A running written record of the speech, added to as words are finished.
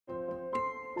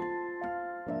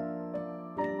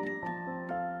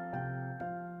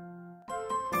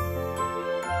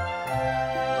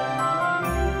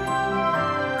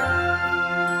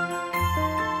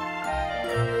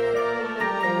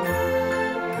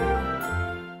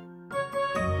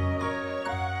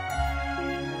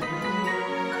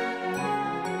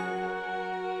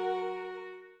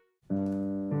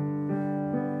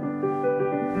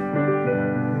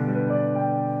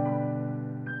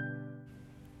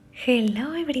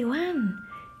Hello everyone!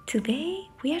 Today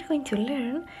we are going to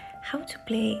learn how to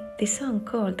play the song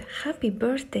called Happy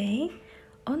Birthday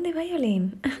on the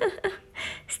violin.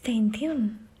 Stay in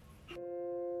tune!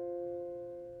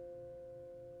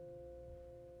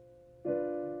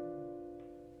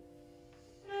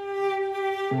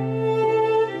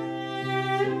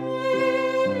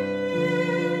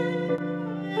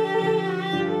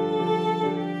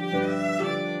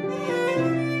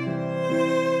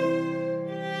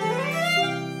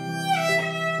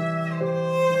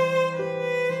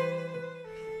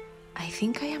 I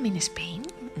think I am in Spain.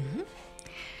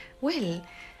 Well,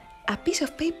 a piece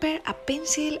of paper, a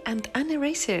pencil, and an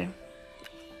eraser.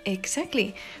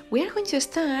 Exactly. We are going to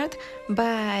start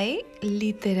by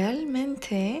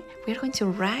literalmente, we are going to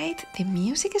write the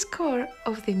music score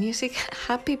of the music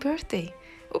Happy Birthday.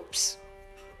 Oops.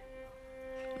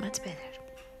 Much better.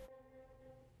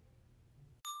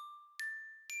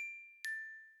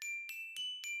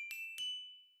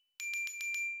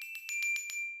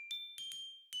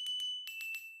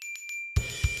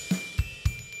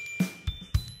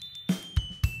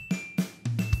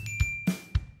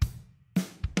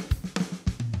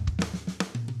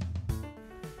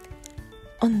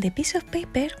 On the piece of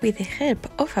paper, with the help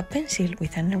of a pencil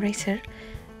with an eraser,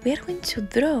 we are going to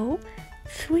draw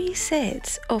 3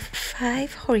 sets of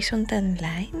 5 horizontal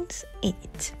lines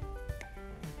each.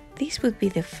 This would be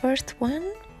the first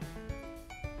one.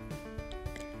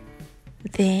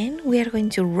 Then we are going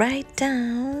to write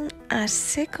down a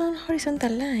second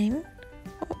horizontal line.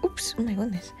 Oops, oh my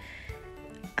goodness.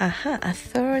 A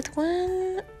third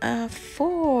one, a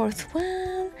fourth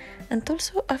one, and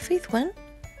also a fifth one.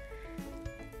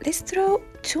 Let's draw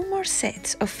 2 more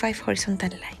sets of 5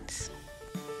 horizontal lines.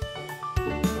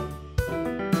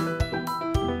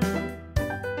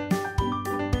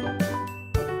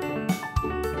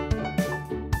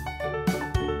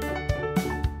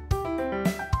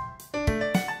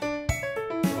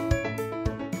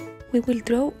 We will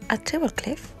draw a treble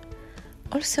clef.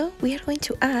 Also, we are going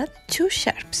to add 2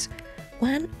 sharps,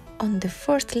 one on the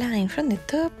first line from the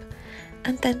top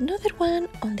and another one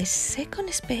on the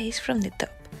second space from the top.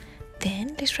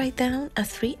 Then let's write down a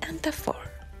 3 and a 4.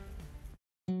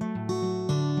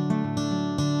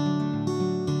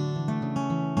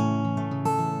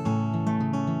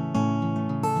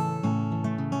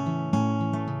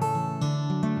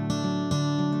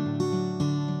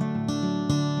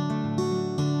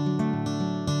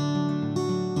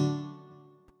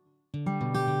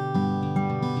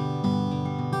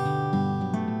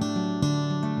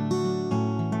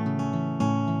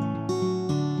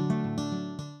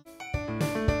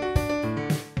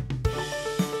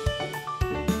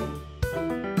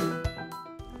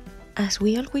 As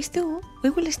we always do, we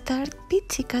will start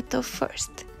pizzicato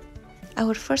first.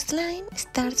 Our first line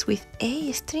starts with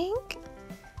A string,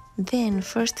 then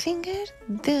first finger,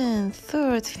 then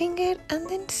third finger, and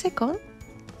then second.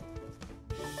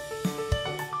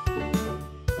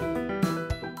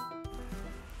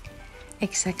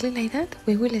 Exactly like that,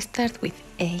 we will start with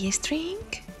A string,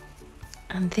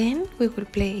 and then we will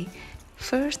play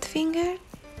first finger,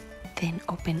 then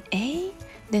open A,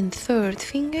 then third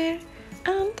finger,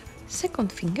 and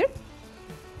second finger.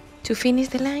 To finish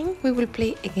the line, we will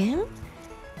play again,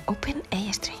 open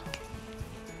A string.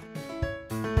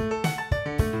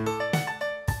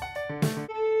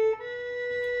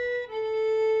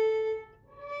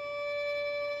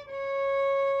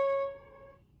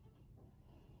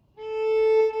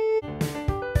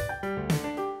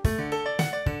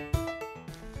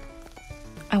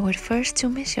 Our first 2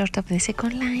 measures of the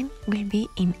second line will be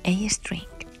in A string.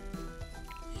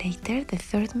 Later, the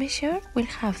third measure will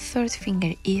have third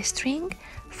finger E string,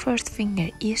 first finger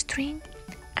E string,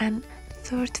 and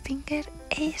third finger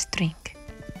A string.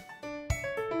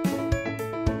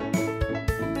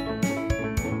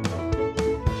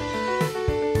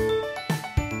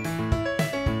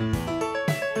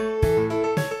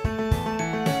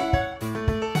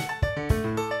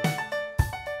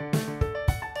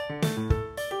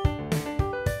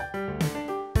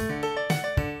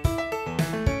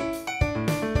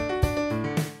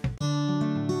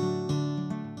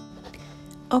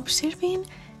 Observing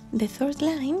the third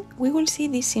line, we will see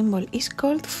this symbol is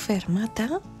called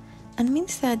fermata and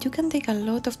means that you can take a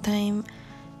lot of time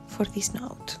for this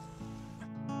note.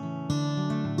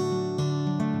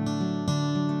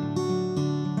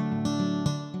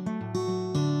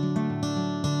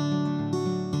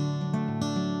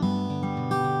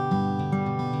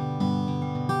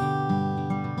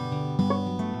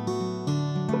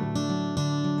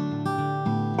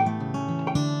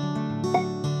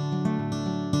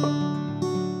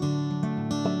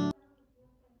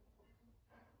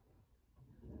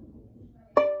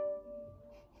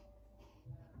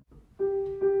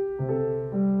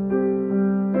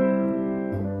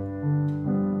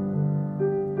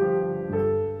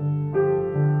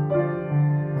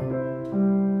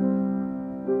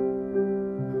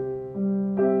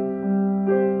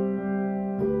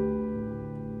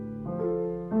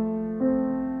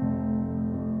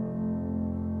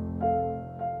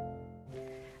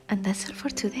 that's all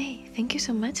for today. Thank you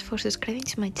so much for subscribing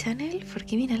to my channel, for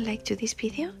giving a like to this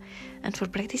video, and for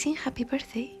practicing happy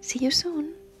birthday. See you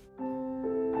soon!